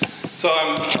So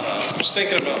I was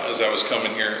thinking about, as I was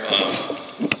coming here,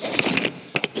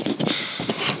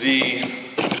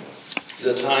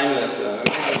 the time that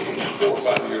 4 or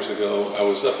 5 years ago, I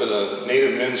was up at a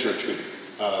Native Men's retreat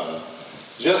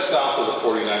just south of the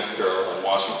 49th parallel in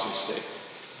Washington State.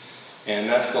 And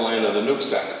that's the land of the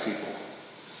Nooksack people.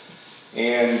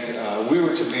 And we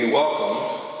were to be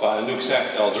welcomed by a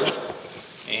Nooksack elder.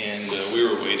 And we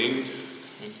were waiting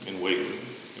and waiting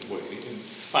and waiting. And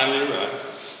finally arrived.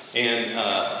 And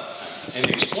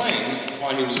he explained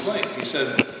why he was late. He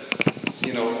said,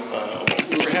 we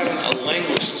were having a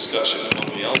language discussion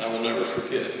among the elders. I will never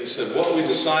forget. He said, what we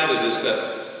decided is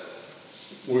that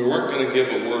we weren't going to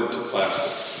give a word to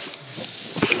plastic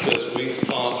because we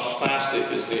thought plastic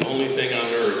is the only thing on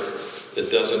earth that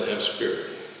doesn't have spirit.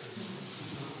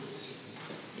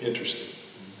 Interesting.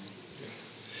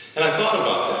 And I thought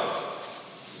about that.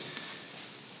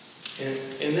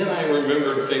 And then I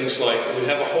remembered things like we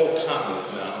have a whole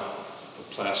continent now of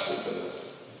plastic in the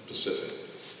Pacific.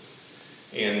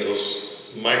 And those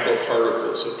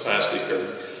microparticles of plastic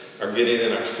are getting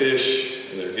in our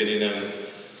fish, and they're getting in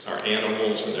our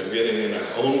animals, and they're getting in our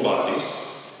own bodies.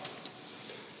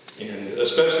 And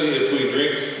especially if we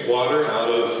drink water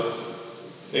out of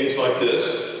things like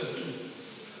this.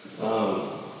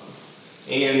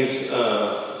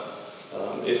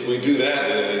 If we do that,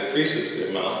 then it increases the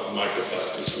amount of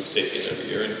microplastics we've taken every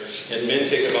year. And men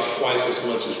take about twice as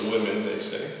much as women, they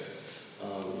say.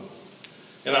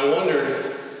 And I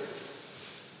wondered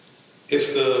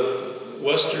if the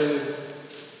Western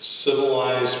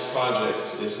civilized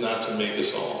project is not to make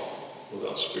us all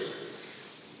without spirit.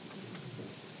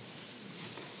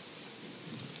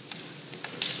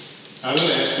 I'm going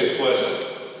to ask you a question.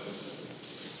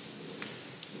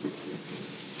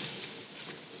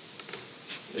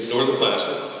 Ignore the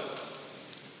plastic.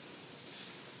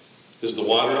 Is the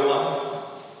water alive?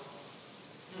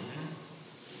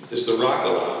 Mm-hmm. Is the rock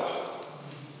alive?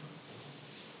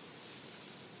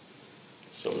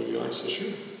 Some of you aren't so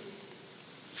sure.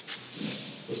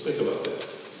 Let's think about that.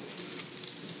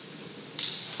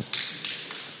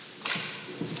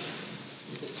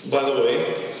 By the way,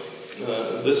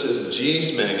 this is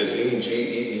G's magazine,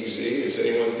 G-E-E-Z. Does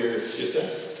anyone here get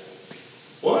that?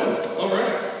 One. All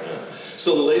right.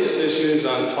 So the latest issue is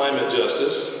on climate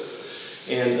justice,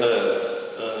 and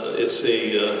it's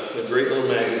a great little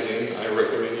magazine. I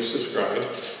recommend you subscribe.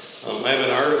 I have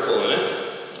an article in it,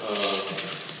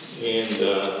 and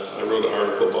I wrote an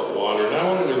article about water, and I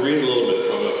wanted to read a little bit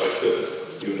from it if I could,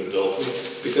 if you would indulge me,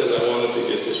 because I wanted to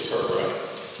get this part right.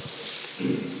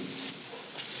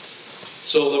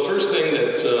 So the first thing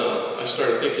that I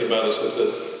started thinking about is that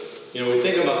we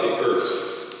think about the earth.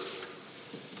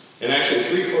 And actually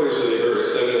 3/4 of the earth,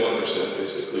 71%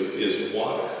 basically, is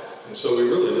water. And so we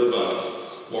really live on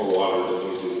more water than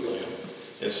we do land.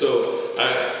 And so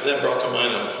that brought to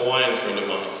mind a Hawaiian friend of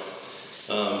mine.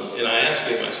 And I asked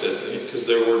him, I said, because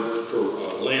their word for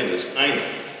land is aina.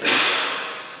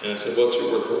 And I said, what's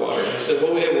your word for water? And he said,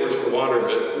 well, we have words for water,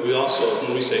 but we also,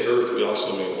 when we say earth, we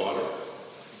also mean water.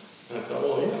 And I thought,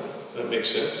 well, yeah, that makes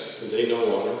sense. They know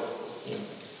water. Yeah.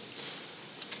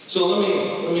 So let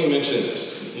me mention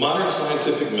this. Modern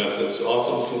scientific methods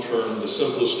often confirm the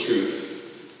simplest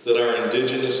truth that our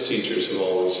indigenous teachers have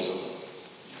always known.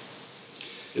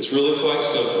 It's really quite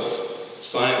simple.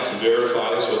 Science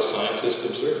verifies what scientists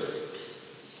observe.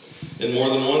 In more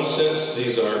than one sense,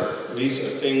 these are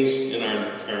things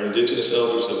our indigenous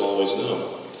elders have always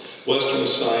known. Western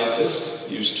scientists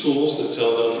use tools that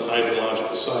tell them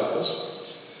ideological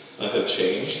cycles have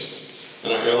changed.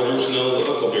 And our elders know the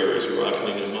huckleberries are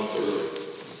ripening a month early.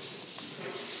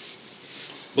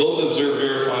 Both observe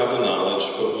verifiable knowledge,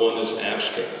 but one is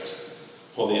abstract,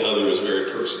 while the other is very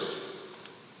personal.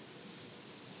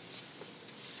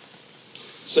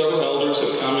 Several elders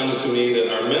have commented to me that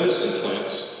our medicine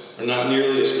plants are not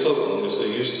nearly as potent as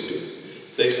they used to be.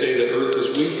 They say the earth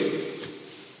is weakening.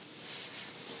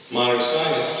 Modern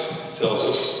science tells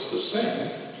us the same,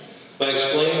 by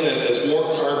explaining that as more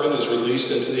carbon is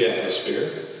released into the atmosphere,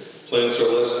 plants are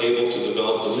less able to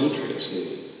develop the nutrients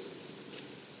needed.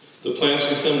 The plants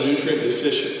become nutrient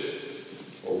deficient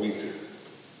or weaker.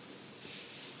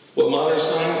 What modern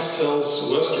science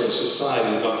tells Western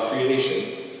society about creation,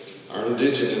 our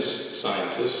indigenous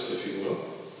scientists, if you will,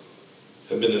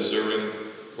 have been observing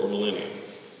for millennia.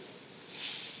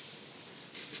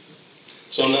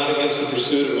 So I'm not against the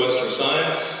pursuit of Western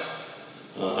science.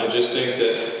 I just think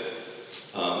that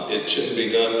it shouldn't be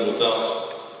done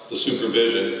without the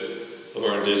supervision of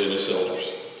our indigenous elders.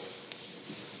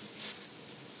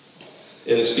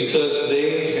 And it's because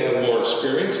they have more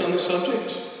experience on the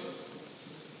subject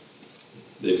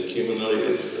They've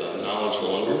accumulated knowledge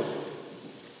longer.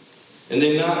 And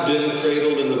they've not been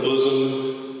cradled in the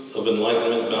bosom of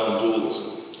enlightenment-bound dualism.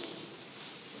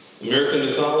 American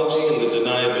mythology and the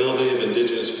deniability of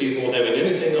indigenous people having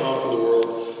anything to offer the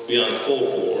world beyond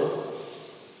folklore.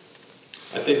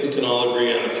 I think we can all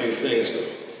agree on a few things, though.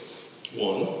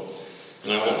 One,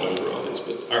 and I won't number all these,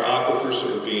 but our aquifers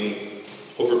are being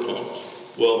overpumped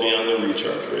well beyond their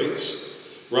recharge rates.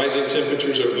 Rising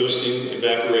temperatures are boosting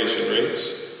evaporation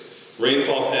rates.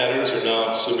 Rainfall patterns are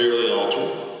now severely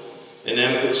altered.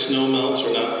 Inadequate snow melts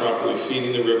are not properly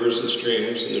feeding the rivers and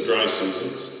streams in the dry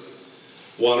seasons.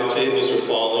 Water tables are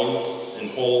falling and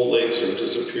whole lakes are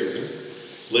disappearing.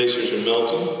 Glaciers are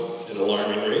melting at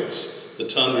alarming rates. The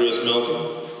tundra is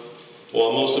melting.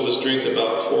 While most of us drink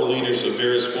about 4 liters of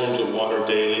various forms of water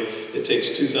daily, it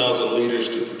takes 2,000 liters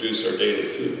to produce our daily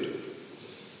food.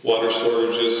 Water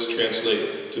shortages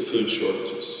translate to food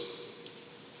shortages.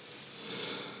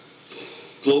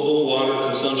 Global water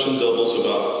consumption doubles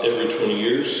about every 20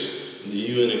 years. The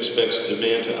UN expects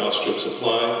demand to outstrip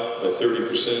supply by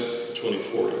 30% in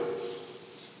 2040.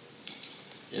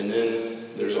 And then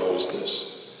there's always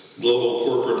this. Global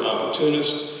corporate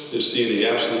opportunists who see the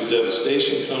absolute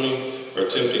devastation coming are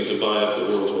attempting to buy up the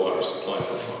world's water supply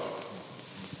for profit.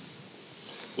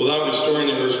 Without restoring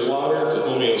the Earth's water to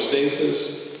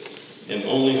homeostasis and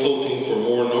only hoping for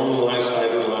more normalized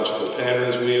hydrological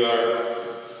patterns, we are,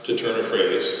 to turn a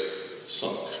phrase,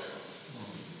 sunk.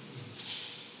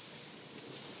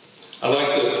 I'd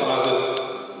like to posit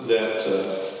that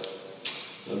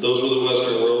those with a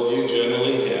Western worldview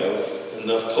generally have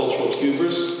enough cultural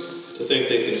hubris to think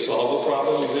they can solve the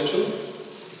problem eventually.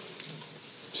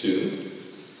 2,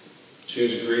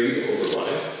 choose greed over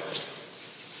life.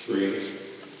 3,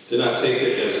 do not take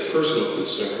it as a personal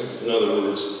concern. In other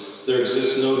words, there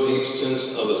exists no deep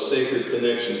sense of a sacred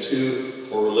connection to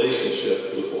or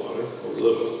relationship with water or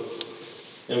living.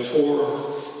 And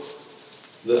 4,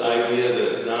 the idea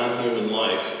that non-human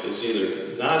life is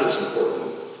either not as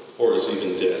important or is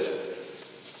even dead.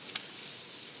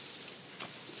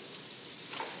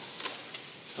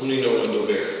 How many know Wendell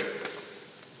Berry?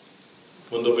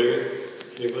 Wendell Berry?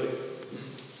 Anybody?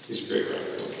 He's a great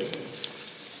writer. Okay.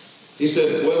 He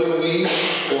said, whether we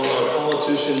or our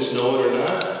politicians know it or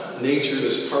not, nature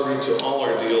is party to all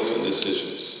our deals and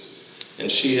decisions.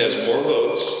 And she has more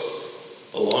votes,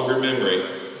 a longer memory,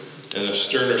 and a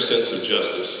sterner sense of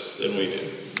justice than we do.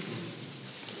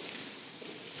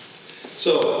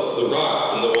 So, the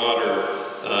rock and the water,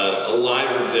 alive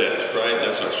or dead, right?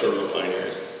 That's our sort of a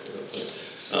binary.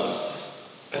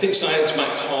 I think science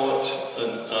might call it,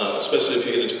 especially if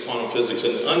you get into quantum physics,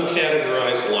 an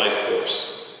uncategorized life force.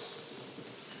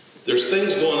 There's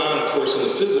things going on, of course, in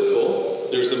the physical.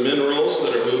 There's the minerals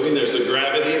that are moving. There's the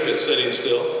gravity if it's sitting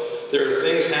still. There are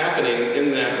things happening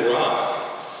in that rock,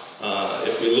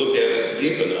 if we look at it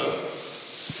deep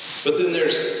enough. But then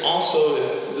there's also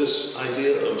this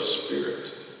idea of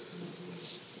spirit.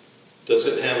 Does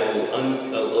it have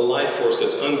a life force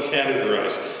that's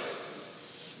uncategorized?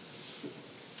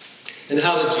 And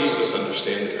how did Jesus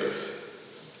understand the earth?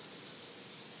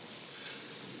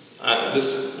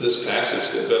 This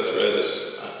passage that Beth read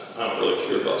is, I don't really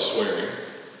care about swearing.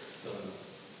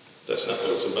 That's not what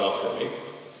it's about for me.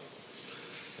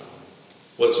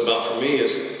 What it's about for me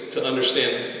is to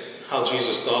understand how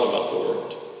Jesus thought about the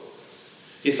world.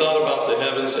 He thought about the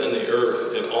heavens and the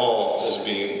earth and all as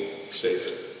being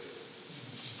sacred.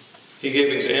 He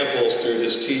gave examples through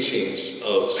his teachings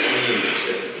of seeds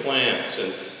and plants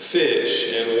and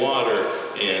fish and water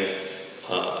and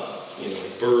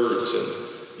birds and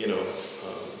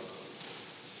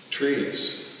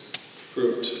trees,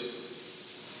 fruit.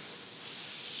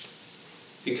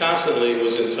 He constantly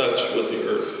was in touch with the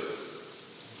earth.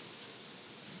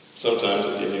 Sometimes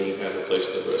it didn't even have a place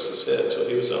to rest his head, so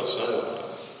he was outside a lot.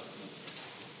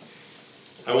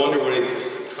 I wonder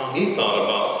how he thought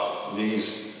about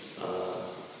these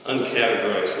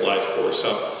uncategorized life force,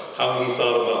 how he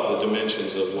thought about the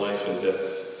dimensions of life and death.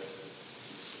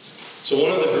 So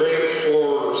one of the great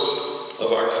horrors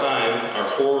of our time are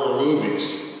horror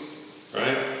movies,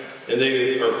 right? And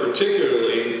they are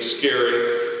particularly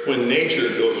scary when nature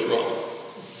goes wrong,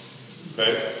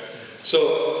 right?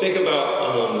 So think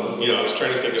about, I was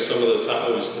trying to think of some of the top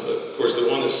movies. Of course, the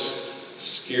one that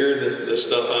scared the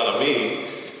stuff out of me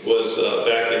was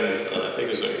back in, I think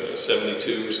it was like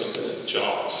 72 or something,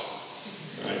 Jaws,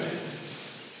 right?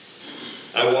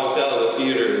 I walked out of the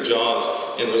theater in Jaws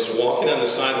and was walking on the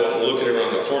sidewalk and looking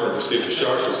around the corner to see if a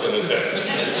shark was going to attack me.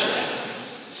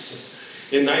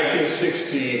 In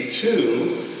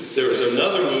 1962, there was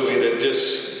another movie that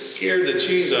just scared the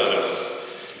cheese out of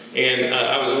me. And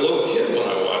I was a little kid when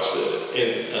I watched it. And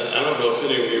I don't know if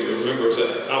any of you remember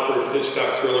that Alfred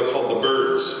Hitchcock thriller called The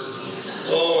Birds.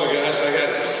 Oh my gosh, I got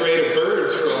afraid of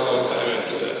birds for a long time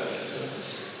after that.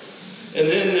 And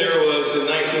then there was in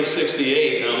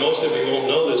 1968, now most of you won't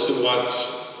know this who watched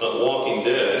Walking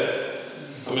Dead.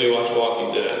 How many watch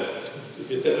Walking Dead? Did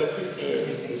you get that up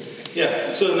here?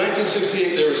 Yeah, so in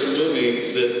 1968 there was a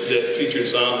movie that featured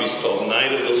zombies called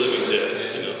Night of the Living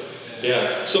Dead, you know.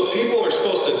 Yeah, so people are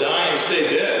supposed to die and stay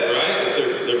dead, right?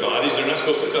 If their bodies, they're not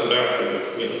supposed to come back,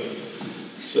 you know.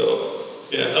 So,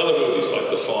 yeah, other movies like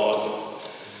The Fog.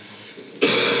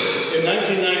 In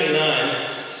 1999,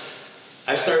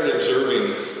 I started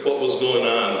observing what was going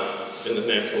on in the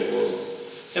natural world.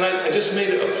 And I just made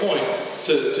it a point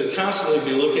to constantly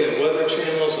be looking at weather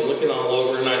channels and looking all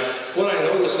over. And what I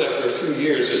noticed after a few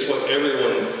years is what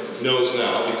everyone knows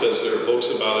now because there are books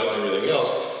about it and everything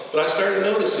else. But I started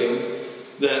noticing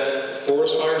that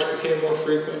forest fires became more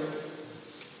frequent,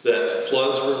 that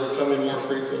floods were becoming more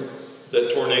frequent,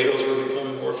 that tornadoes were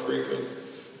becoming more frequent,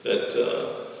 that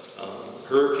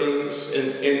hurricanes,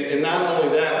 and not only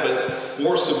that, but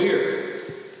more severe.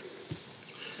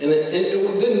 And it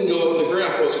didn't go, the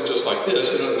graph wasn't just like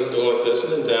this, you know, it would go like this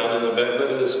and then down and then back,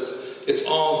 but it's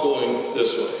all going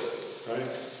this way, right?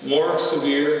 More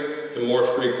severe and more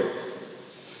frequent.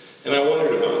 And I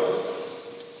wondered about that.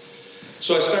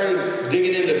 So I started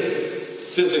digging into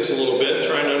physics a little bit,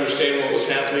 trying to understand what was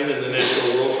happening in the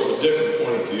natural world from a different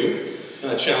point of view.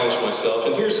 And I challenged myself.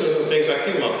 And here's some of the things I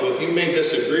came up with. You may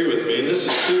disagree with me, and this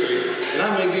is theory, and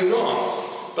I may be wrong.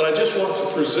 But I just want to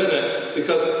present it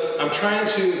because I'm trying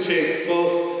to take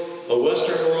both a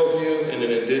Western worldview and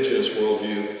an indigenous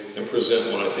worldview and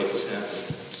present what I think is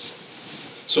happening.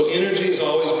 So energy is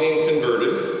always being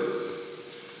converted,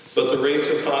 but the rates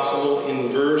of possible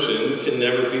inversion can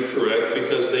never be correct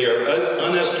because they are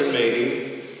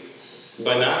unestimating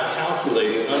by not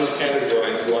calculating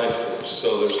uncategorized life force.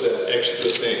 So there's that extra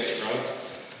thing, right?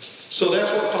 So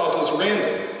that's what causes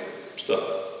random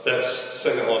stuff. That's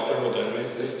second law of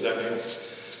thermodynamics.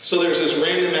 So there's this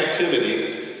random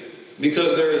activity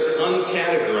because there is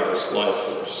uncategorized life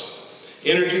force.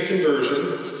 Energy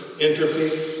conversion,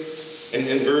 entropy, and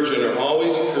inversion are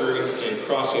always occurring and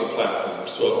crossing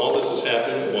platforms. So all this is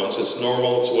happening at once. It's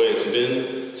normal. It's the way it's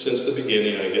been since the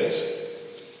beginning, I guess.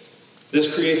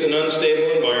 This creates an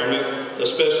unstable environment,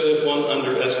 especially if one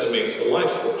underestimates the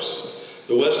life force.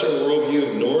 The Western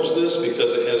worldview ignores this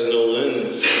because it has no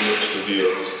lens in which to view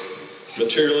it.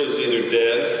 Material is either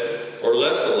dead or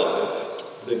less alive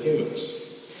than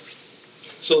humans.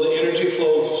 So the energy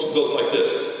flow goes like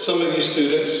this. Some of you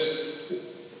students,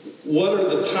 what are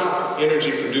the top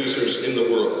energy producers in the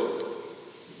world?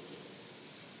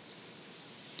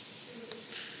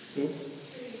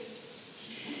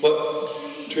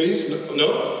 What? Trees?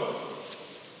 No?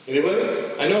 Anybody?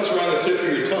 I know it's around the tip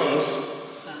of your tongues.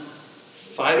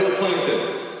 Phytoplankton.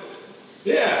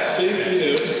 Yeah, see, you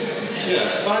knew.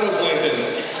 Yeah,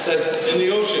 phytoplankton that in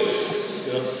the oceans.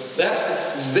 You know,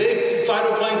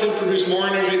 phytoplankton produce more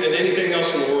energy than anything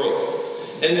else in the world.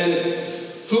 And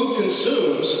then who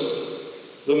consumes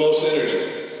the most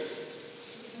energy?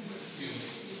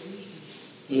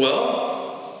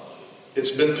 Well,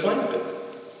 it's been plankton,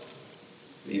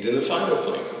 eating the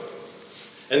phytoplankton.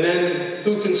 And then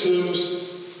who consumes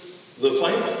the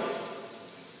plankton?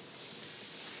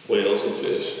 Whales and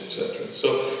fish, etc.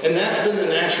 And that's been the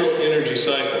natural energy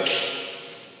cycle.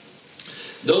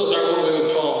 Those are what we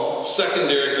would call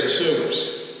secondary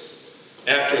consumers.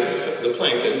 After the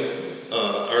plankton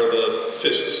are the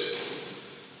fishes.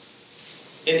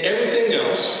 And everything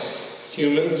else,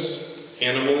 humans,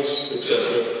 animals,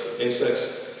 etc.,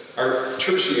 insects, are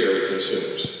tertiary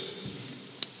consumers.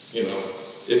 You know,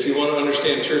 if you want to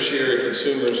understand tertiary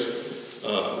consumers,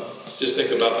 just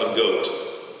think about a goat.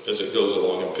 As it goes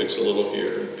along, it picks a little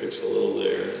here, and picks a little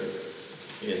there,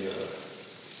 and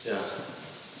yeah.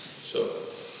 So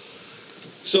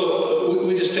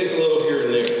we just take a little here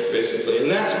and there, basically,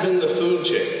 and that's been the food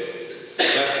chain.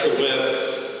 That's the web.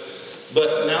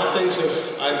 But now things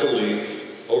have, I believe,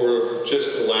 over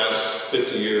just the last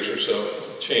 50 years or so,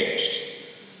 changed.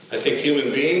 I think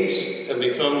human beings have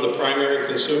become the primary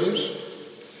consumers,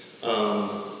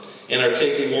 and are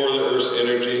taking more of the Earth's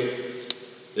energy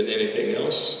than anything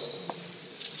else.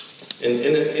 And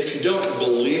if you don't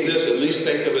believe this, at least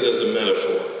think of it as a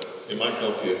metaphor. It might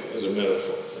help you as a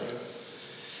metaphor, right?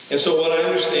 And so what I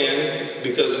understand,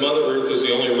 because Mother Earth is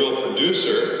the only real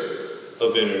producer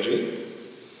of energy,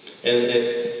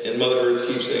 and Mother Earth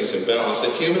keeps things in balance,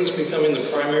 that humans becoming the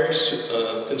primary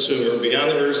consumer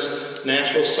beyond the Earth's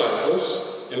natural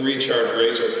cycles and recharge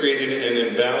rates are creating an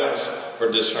imbalance or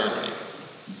disharmony.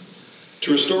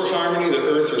 To restore harmony, the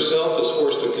earth herself is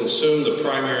forced to consume the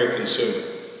primary consumer.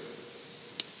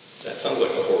 That sounds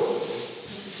like a horror movie.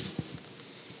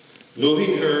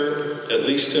 Moving her, at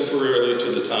least temporarily,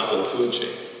 to the top of the food chain.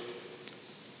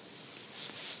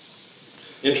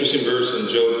 Interesting verse in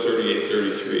Job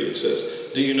 38:33. It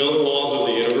says, "Do you know the laws of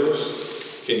the universe?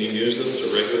 Can you use them to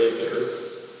regulate the earth?"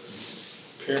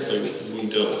 Apparently, we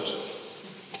don't.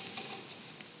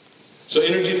 So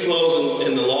energy flows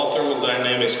in the law of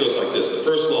thermodynamics goes like this. The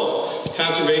first law,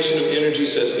 conservation of energy,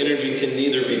 says energy can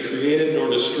neither be created nor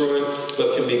destroyed,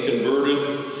 but can be converted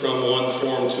from one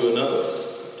form to another.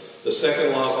 The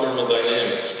second law of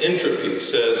thermodynamics, entropy,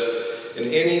 says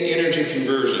in any energy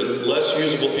conversion, less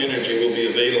usable energy will be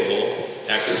available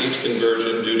after each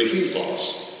conversion due to heat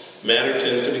loss. Matter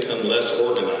tends to become less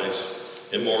organized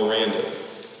and more random.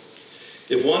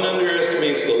 If one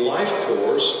underestimates the life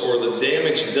force or the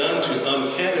damage done to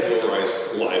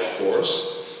uncategorized life force,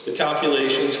 the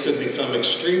calculations could become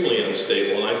extremely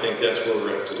unstable, and I think that's where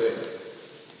we're at today.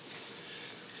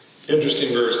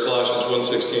 Interesting verse, Colossians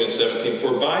 1:16 and 17.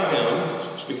 For by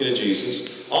him, speaking of Jesus,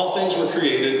 all things were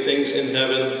created, things in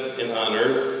heaven and on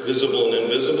earth, visible and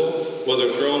invisible, whether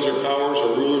thrones or powers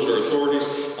or rulers or authorities,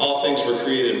 all things were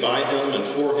created by him and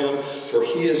for him. For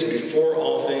he is before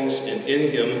all things, and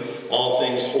in him all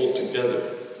things hold together.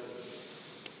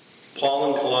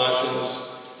 Paul in Colossians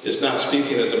is not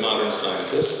speaking as a modern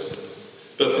scientist,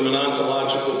 but from an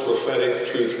ontological, prophetic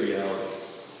truth reality.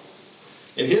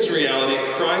 In his reality,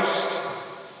 Christ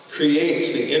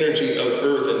creates the energy of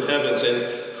earth and heavens, and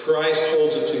Christ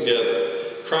holds it together.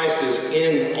 Christ is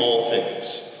in all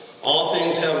things. All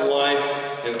things have life,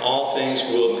 and all things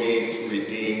will be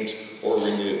redeemed or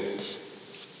renewed.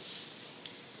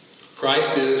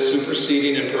 Christ is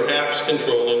superseding and perhaps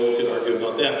controlling, we could argue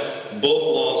about that, both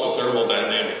laws of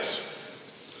thermodynamics.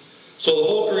 So the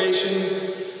whole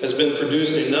creation has been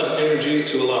producing enough energy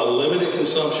to allow limited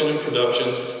consumption and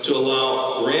production, to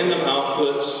allow random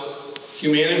outputs.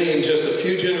 Humanity in just a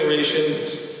few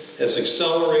generations has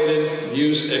accelerated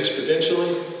use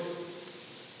exponentially.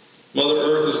 Mother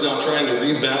Earth is now trying to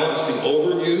rebalance the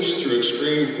overuse through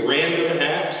extreme random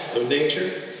acts of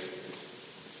nature.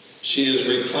 She is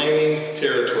reclaiming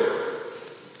territory.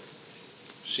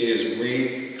 She is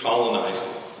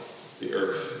recolonizing the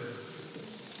earth.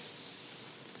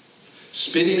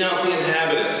 Spitting out the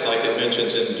inhabitants, like it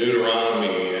mentions in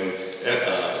Deuteronomy and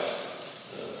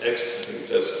I think it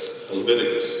says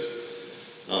Leviticus,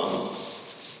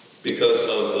 because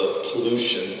of the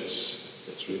pollutions,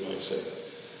 as we might say.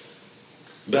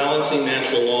 Balancing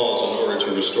natural laws in order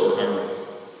to restore harmony.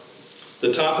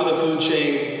 The top of the food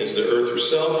chain is the earth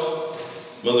herself.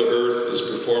 Mother Earth is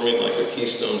performing like a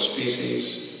keystone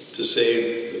species to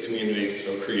save the community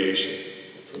of creation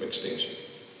from extinction.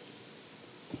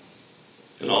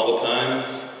 And all the time,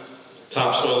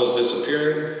 topsoil is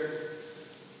disappearing,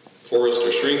 forests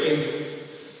are shrinking,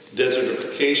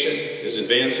 desertification is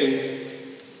advancing,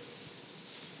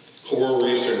 coral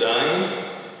reefs are dying,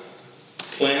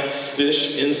 plants,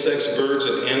 fish, insects, birds,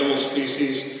 and animal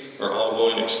species are all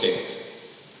going extinct.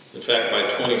 In fact, by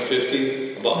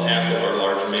 2050, about half of our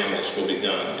large mammals will be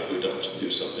gone if we don't do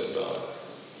something about it.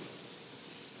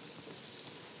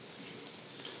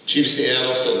 Chief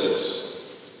Seattle said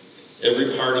this: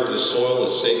 every part of this soil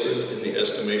is sacred in the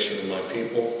estimation of my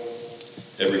people.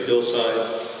 Every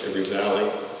hillside, every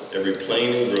valley, every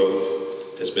plain and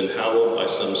grove has been hallowed by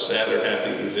some sad or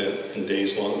happy event in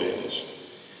days-long vantage.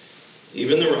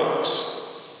 Even the rocks,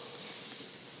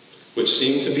 which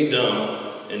seem to be dumb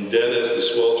and dead as the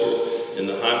swelter in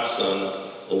the hot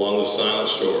sun along the silent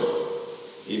shore,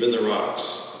 even the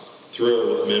rocks thrill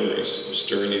with memories of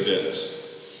stirring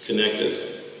events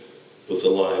connected with the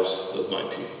lives of my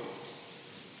people.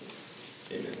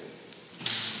 Amen.